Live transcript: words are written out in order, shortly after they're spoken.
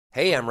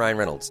Hey, I'm Ryan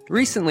Reynolds.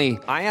 Recently,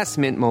 I asked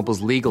Mint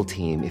Mobile's legal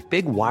team if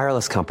big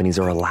wireless companies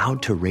are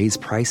allowed to raise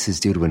prices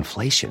due to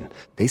inflation.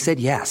 They said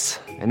yes.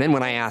 And then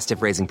when I asked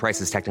if raising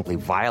prices technically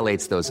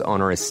violates those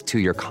onerous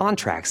two-year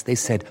contracts, they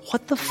said,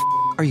 "What the f***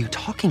 are you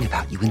talking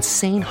about, you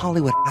insane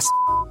Hollywood ass?"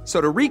 So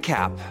to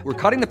recap, we're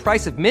cutting the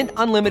price of Mint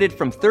Unlimited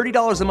from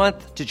 $30 a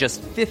month to just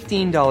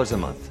 $15 a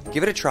month.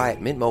 Give it a try at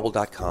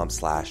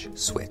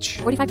mintmobile.com/switch.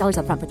 $45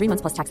 up front for 3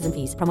 months plus taxes and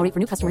fees. Promo rate for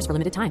new customers for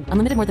limited time.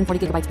 Unlimited more than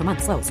 40 gigabytes per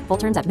month. Slows full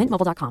terms at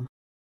mintmobile.com.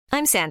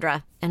 I'm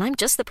Sandra, and I'm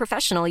just the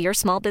professional your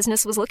small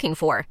business was looking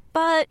for.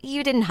 But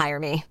you didn't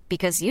hire me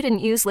because you didn't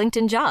use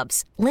LinkedIn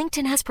Jobs.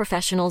 LinkedIn has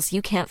professionals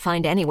you can't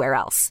find anywhere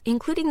else,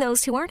 including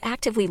those who aren't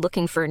actively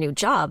looking for a new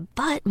job,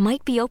 but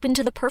might be open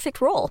to the perfect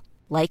role,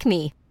 like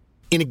me.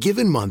 In a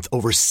given month,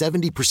 over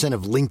 70%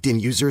 of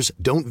LinkedIn users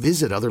don't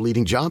visit other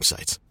leading job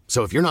sites.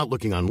 So if you're not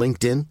looking on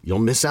LinkedIn, you'll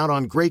miss out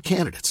on great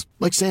candidates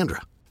like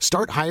Sandra.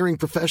 Start hiring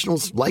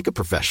professionals like a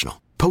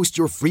professional. Post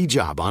your free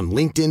job on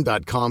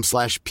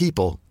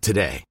linkedin.com/people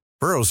today.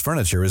 Burrow's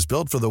furniture is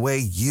built for the way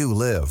you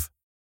live.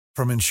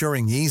 From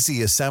ensuring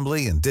easy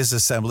assembly and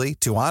disassembly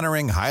to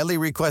honoring highly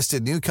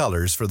requested new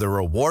colors for their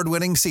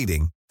award-winning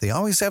seating, they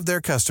always have their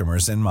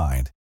customers in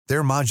mind.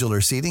 Their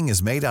modular seating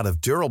is made out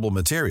of durable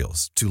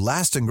materials to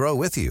last and grow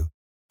with you.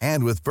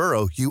 And with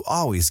Burrow, you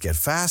always get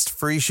fast,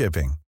 free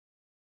shipping.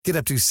 Get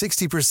up to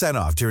 60%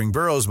 off during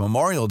Burrow's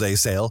Memorial Day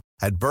sale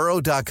at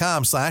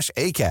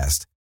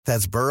burrow.com/ACAST.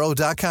 That's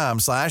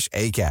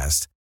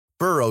burrow.com/ACAST.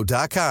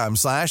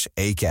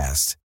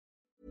 burrow.com/ACAST.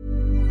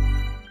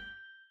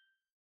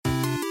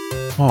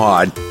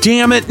 Aw,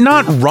 damn it,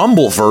 not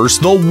Rumbleverse,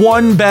 the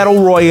one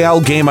Battle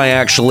Royale game I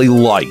actually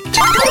liked.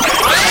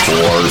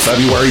 For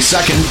February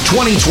 2nd,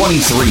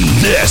 2023,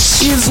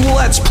 this is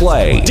Let's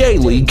Play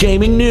Daily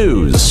Gaming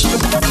News.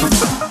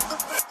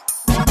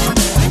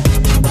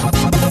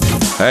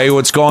 Hey,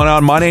 what's going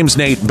on? My name's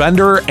Nate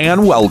Bender,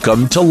 and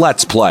welcome to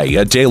Let's Play,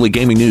 a daily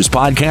gaming news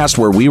podcast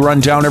where we run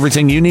down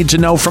everything you need to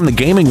know from the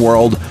gaming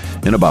world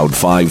in about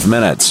 5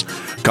 minutes.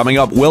 Coming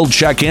up, we'll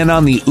check in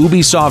on the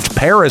Ubisoft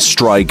Paris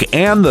strike,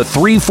 and the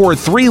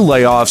 343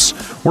 layoffs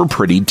were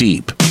pretty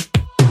deep.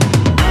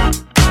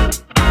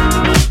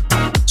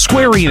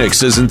 Square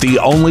Enix isn't the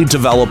only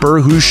developer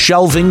who's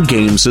shelving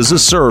games as a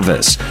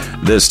service.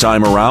 This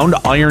time around,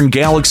 Iron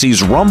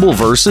Galaxy's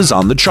Rumbleverse is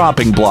on the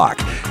chopping block.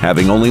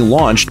 Having only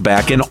launched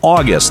back in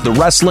August, the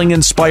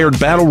wrestling-inspired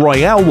Battle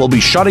Royale will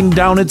be shutting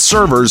down its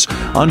servers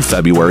on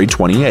February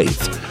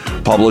 28th.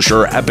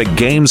 Publisher Epic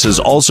Games has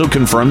also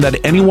confirmed that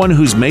anyone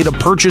who's made a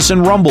purchase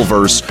in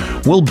Rumbleverse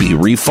will be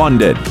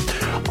refunded.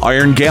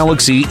 Iron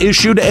Galaxy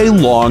issued a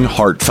long,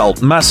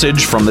 heartfelt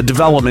message from the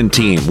development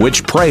team,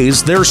 which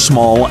praised their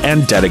small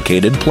and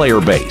dedicated player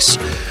base.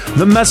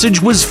 The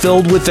message was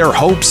filled with their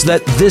hopes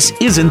that this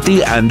isn't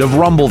the end of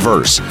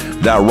Rumbleverse,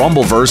 that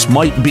Rumbleverse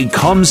might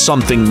become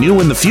something new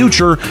in the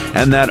future,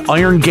 and that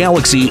Iron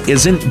Galaxy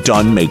isn't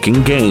done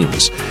making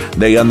games.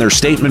 They end their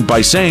statement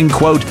by saying,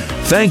 quote,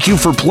 "Thank you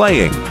for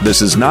playing.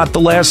 This is not the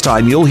last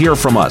time you'll hear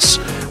from us.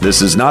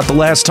 This is not the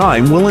last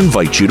time we'll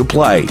invite you to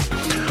play."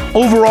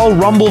 Overall,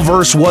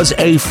 Rumbleverse was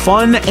a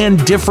fun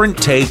and different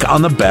take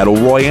on the Battle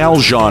Royale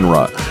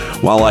genre.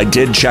 While I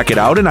did check it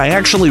out and I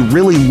actually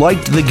really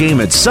liked the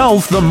game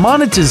itself, the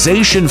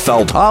monetization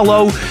felt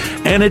hollow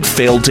and it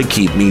failed to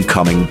keep me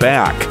coming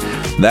back.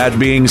 That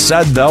being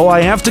said, though,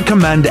 I have to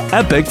commend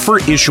Epic for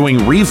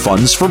issuing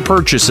refunds for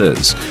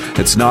purchases.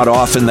 It's not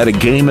often that a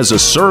game as a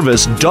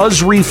service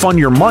does refund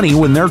your money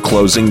when they're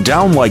closing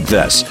down like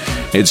this.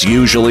 It's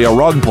usually a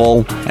rug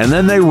pull, and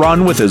then they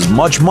run with as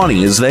much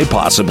money as they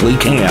possibly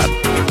can.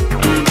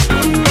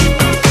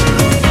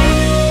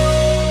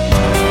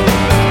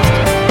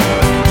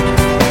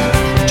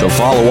 To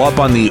follow up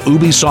on the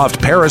Ubisoft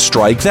Paris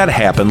strike that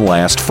happened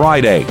last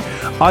Friday,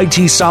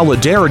 IT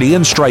Solidarity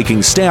and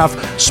striking staff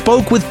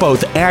spoke with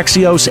both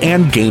Axios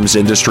and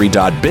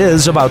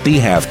GamesIndustry.biz about the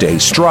half-day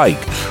strike.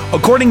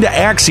 According to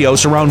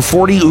Axios, around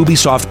 40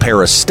 Ubisoft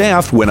Paris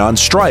staff went on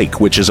strike,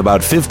 which is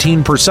about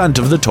 15%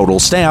 of the total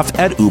staff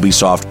at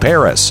Ubisoft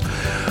Paris.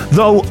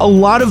 Though a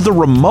lot of the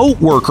remote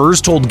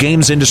workers told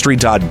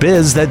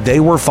GamesIndustry.biz that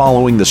they were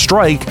following the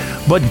strike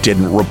but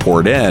didn't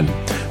report in,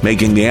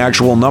 making the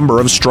actual number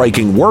of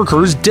striking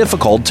workers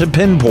difficult to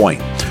pinpoint.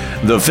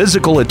 The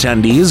physical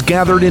attendees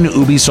gathered in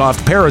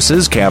Ubisoft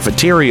Paris's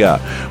cafeteria,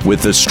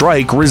 with the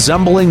strike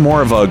resembling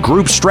more of a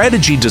group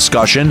strategy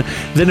discussion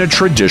than a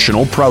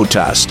traditional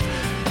protest.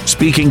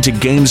 Speaking to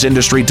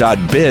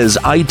GamesIndustry.biz,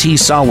 IT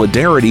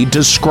Solidarity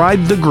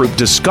described the group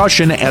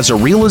discussion as a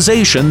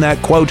realization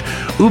that, quote,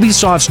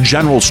 Ubisoft's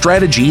general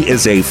strategy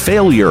is a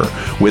failure,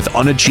 with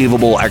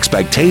unachievable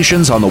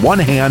expectations on the one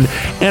hand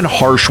and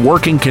harsh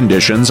working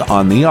conditions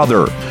on the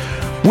other.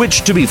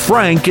 Which, to be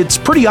frank, it's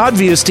pretty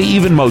obvious to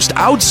even most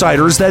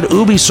outsiders that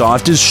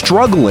Ubisoft is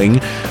struggling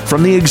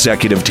from the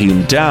executive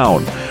team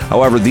down.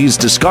 However, these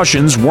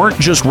discussions weren't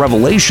just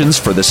revelations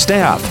for the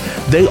staff.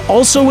 They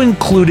also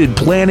included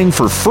planning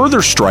for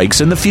further strikes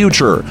in the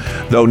future,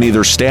 though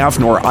neither staff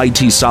nor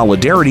IT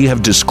Solidarity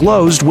have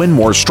disclosed when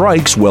more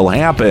strikes will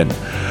happen.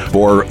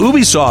 For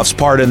Ubisoft's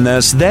part in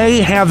this,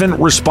 they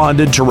haven't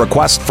responded to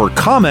requests for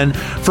comment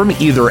from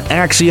either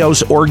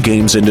Axios or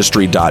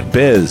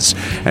GamesIndustry.biz,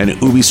 and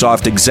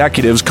Ubisoft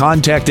executives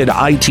contacted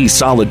IT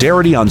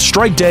Solidarity on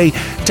strike day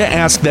to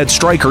ask that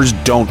strikers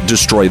don't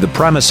destroy the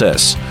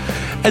premises.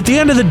 At the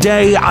end of the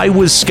day, I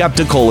was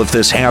skeptical if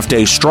this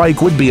half-day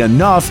strike would be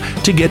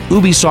enough to get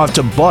Ubisoft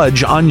to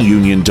budge on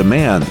union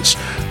demands.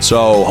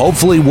 So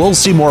hopefully we'll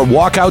see more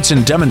walkouts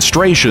and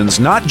demonstrations,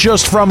 not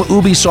just from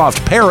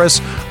Ubisoft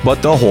Paris,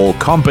 but the whole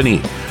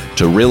company,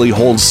 to really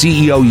hold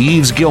CEO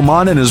Yves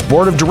Guillemot and his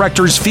board of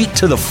directors' feet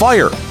to the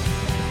fire.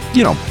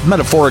 You know,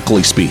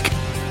 metaphorically speak.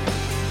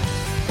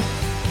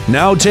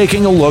 Now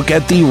taking a look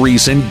at the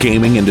recent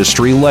gaming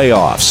industry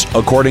layoffs.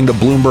 According to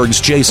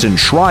Bloomberg's Jason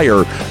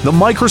Schreier, the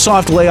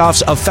Microsoft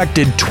layoffs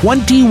affected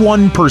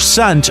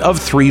 21% of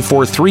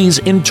 343's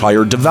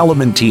entire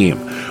development team,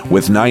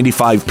 with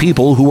 95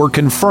 people who were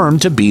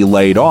confirmed to be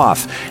laid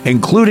off,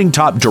 including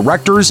top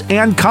directors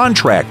and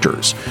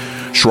contractors.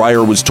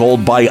 Schreier was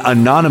told by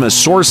anonymous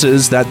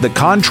sources that the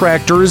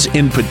contractors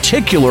in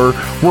particular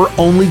were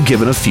only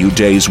given a few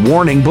days'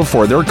 warning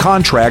before their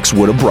contracts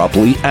would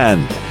abruptly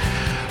end.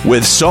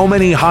 With so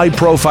many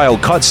high-profile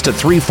cuts to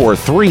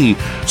 343,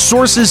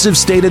 sources have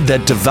stated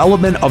that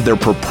development of their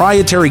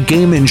proprietary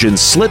game engine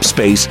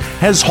Slipspace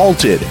has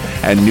halted,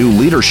 and new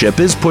leadership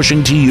is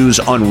pushing to use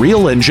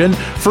Unreal Engine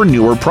for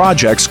newer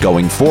projects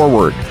going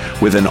forward,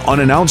 with an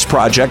unannounced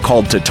project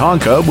called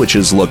Tatanka, which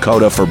is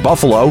Lakota for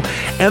Buffalo,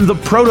 and the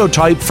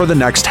prototype for the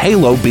next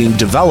Halo being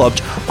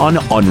developed on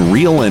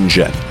Unreal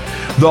Engine.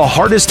 The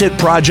hardest hit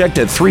project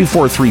at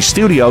 343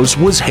 Studios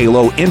was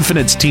Halo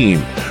Infinite's team,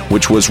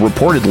 which was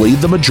reportedly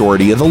the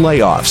majority of the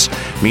layoffs,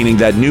 meaning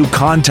that new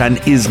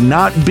content is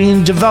not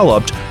being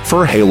developed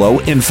for Halo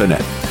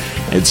Infinite.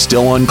 It's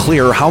still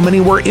unclear how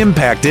many were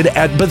impacted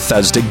at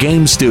Bethesda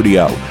Game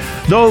Studio.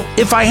 Though,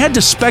 if I had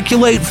to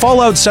speculate,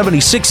 Fallout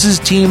 76's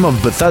team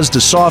of Bethesda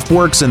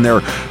Softworks and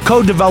their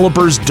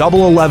co-developers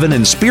Double 11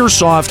 and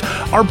Spearsoft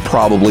are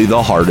probably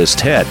the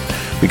hardest hit,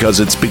 because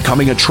it's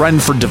becoming a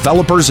trend for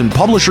developers and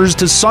publishers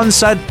to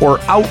sunset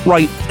or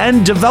outright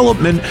end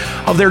development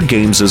of their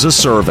games as a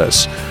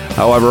service.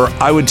 However,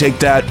 I would take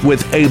that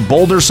with a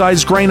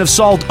boulder-sized grain of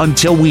salt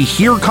until we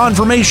hear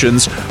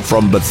confirmations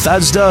from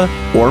Bethesda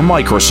or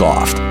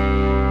Microsoft.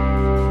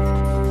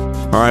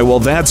 All right, well,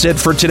 that's it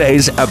for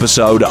today's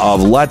episode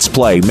of Let's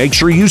Play. Make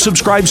sure you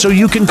subscribe so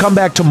you can come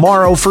back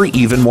tomorrow for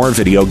even more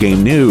video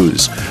game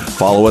news.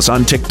 Follow us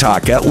on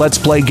TikTok at Let's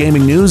Play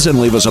Gaming News and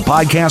leave us a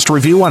podcast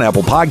review on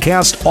Apple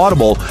Podcast,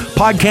 Audible,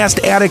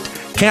 Podcast Addict,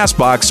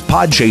 CastBox,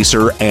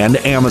 Podchaser, and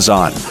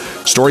Amazon.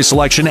 Story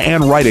selection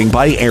and writing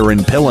by Aaron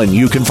Pillen.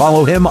 You can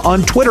follow him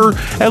on Twitter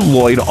at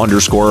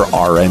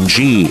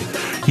Lloyd_RNG.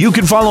 You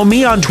can follow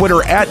me on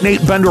Twitter at Nate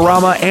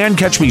Benderama and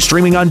catch me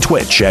streaming on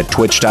Twitch at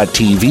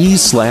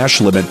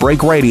twitch.tv/Limit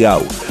Break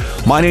Radio.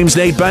 My name's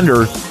Nate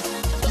Bender.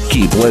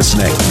 Keep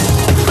listening.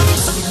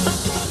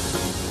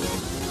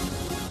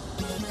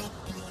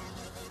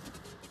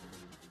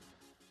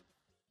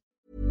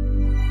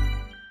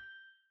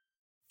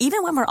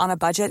 Even when we're on a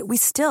budget, we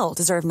still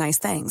deserve nice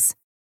things.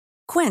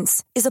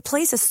 Quince is a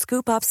place to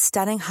scoop up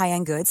stunning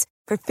high-end goods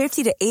for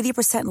 50 to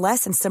 80%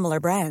 less than similar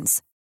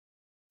brands.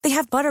 They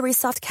have buttery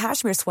soft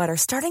cashmere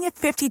sweaters starting at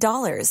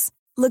 $50,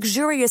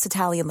 luxurious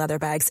Italian leather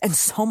bags, and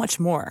so much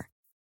more.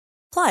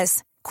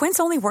 Plus,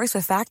 Quince only works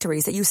with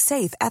factories that use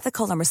safe,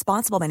 ethical, and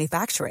responsible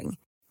manufacturing.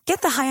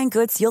 Get the high-end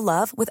goods you'll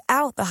love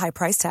without the high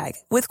price tag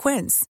with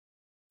Quince.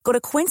 Go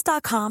to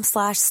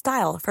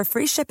quince.com/style for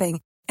free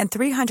shipping and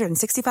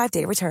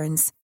 365-day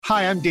returns.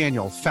 Hi, I'm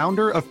Daniel,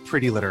 founder of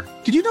Pretty Litter.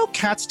 Did you know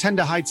cats tend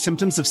to hide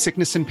symptoms of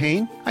sickness and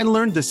pain? I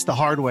learned this the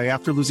hard way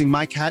after losing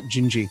my cat,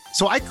 Gingy.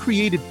 So I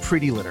created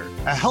Pretty Litter,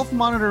 a health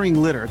monitoring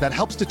litter that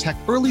helps detect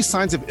early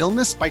signs of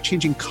illness by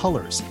changing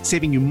colors,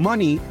 saving you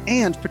money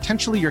and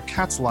potentially your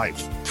cat's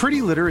life.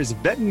 Pretty Litter is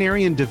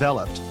veterinarian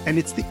developed, and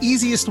it's the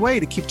easiest way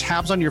to keep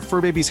tabs on your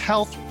fur baby's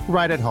health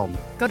right at home.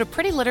 Go to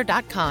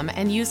prettylitter.com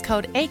and use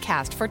code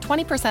ACAST for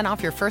 20%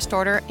 off your first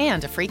order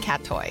and a free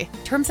cat toy.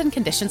 Terms and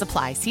conditions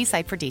apply. See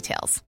site for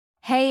details.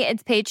 Hey,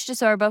 it's Paige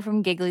DeSorbo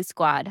from Giggly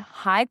Squad.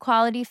 High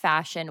quality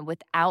fashion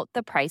without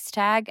the price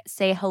tag.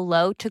 Say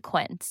hello to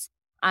Quince.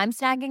 I'm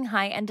snagging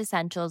high-end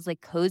essentials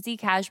like cozy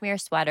cashmere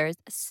sweaters,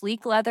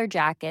 sleek leather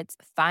jackets,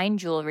 fine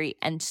jewelry,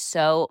 and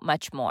so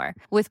much more.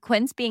 With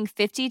Quince being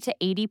 50 to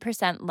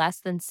 80%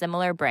 less than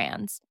similar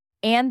brands.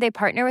 And they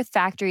partner with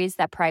factories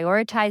that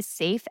prioritize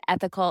safe,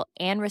 ethical,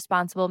 and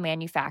responsible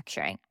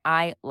manufacturing.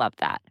 I love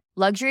that.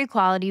 Luxury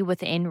quality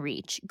within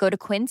reach. Go to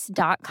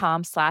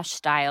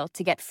quince.com/style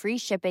to get free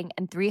shipping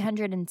and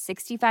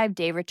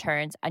 365-day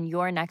returns on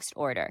your next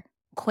order.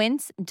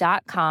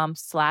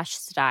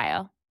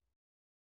 Quince.com/style.